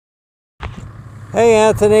Hey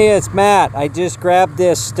Anthony, it's Matt. I just grabbed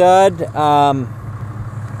this stud.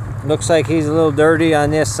 Looks like he's a little dirty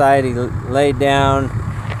on this side. He laid down.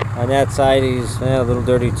 On that side he's a little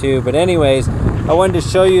dirty too. But anyways, I wanted to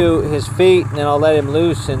show you his feet and then I'll let him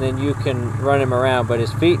loose and then you can run him around. But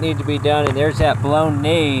his feet need to be done, and there's that blown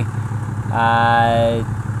knee.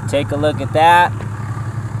 Take a look at that.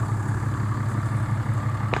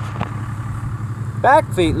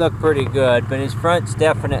 Back feet look pretty good, but his fronts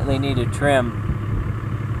definitely need a trim.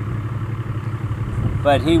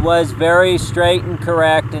 But he was very straight and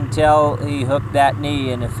correct until he hooked that knee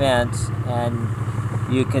in the fence, and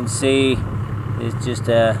you can see it's just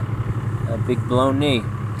a big blown knee.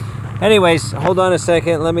 Anyways, hold on a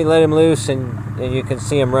second, let me let him loose and you can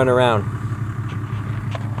see him run around.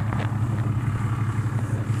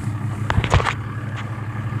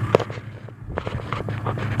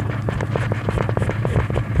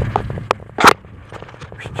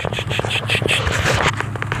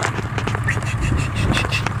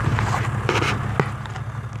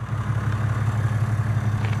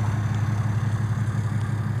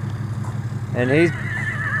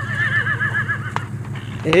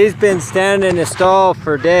 And he's been standing in the stall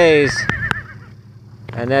for days,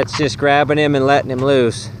 and that's just grabbing him and letting him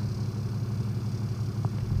loose.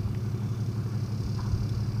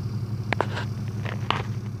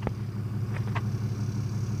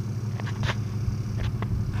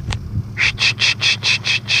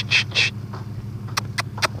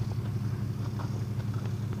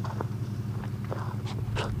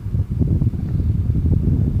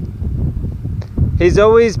 He's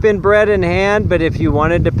always been bred in hand, but if you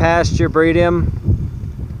wanted to pasture breed him,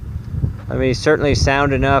 I mean, he's certainly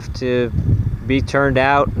sound enough to be turned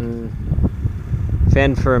out and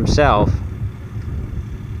fend for himself.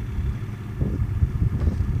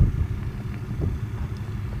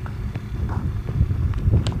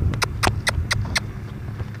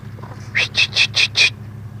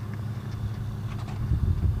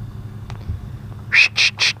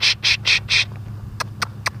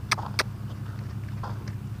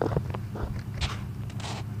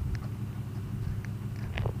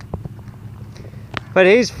 But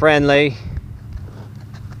he's friendly,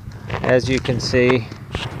 as you can see.